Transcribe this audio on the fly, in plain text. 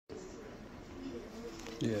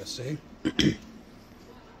Yeah, see?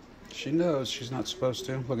 She knows she's not supposed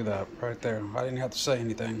to. Look at that, right there. I didn't have to say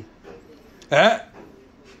anything. Ah!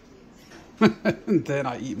 And then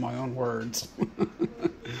I eat my own words.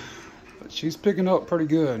 But she's picking up pretty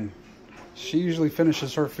good. She usually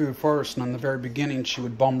finishes her food first, and in the very beginning she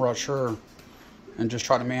would bum rush her and just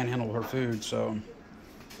try to manhandle her food. So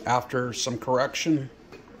after some correction,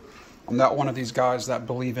 I'm not one of these guys that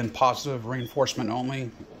believe in positive reinforcement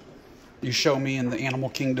only. You show me in the animal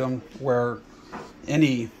kingdom where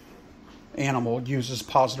any animal uses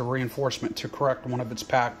positive reinforcement to correct one of its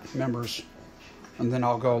pack members, and then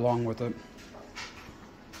I'll go along with it.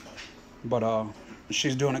 But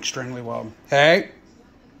she's doing extremely well. Hey!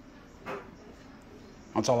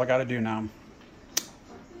 That's all I got to do now.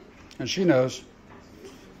 And she knows.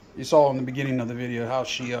 You saw in the beginning of the video how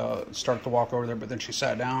she started to walk over there, but then she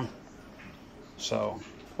sat down. So,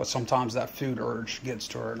 but sometimes that food urge gets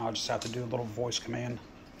to her, and I just have to do a little voice command.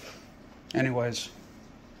 Anyways,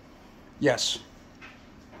 yes.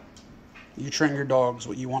 You train your dogs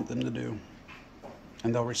what you want them to do,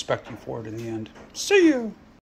 and they'll respect you for it in the end. See you!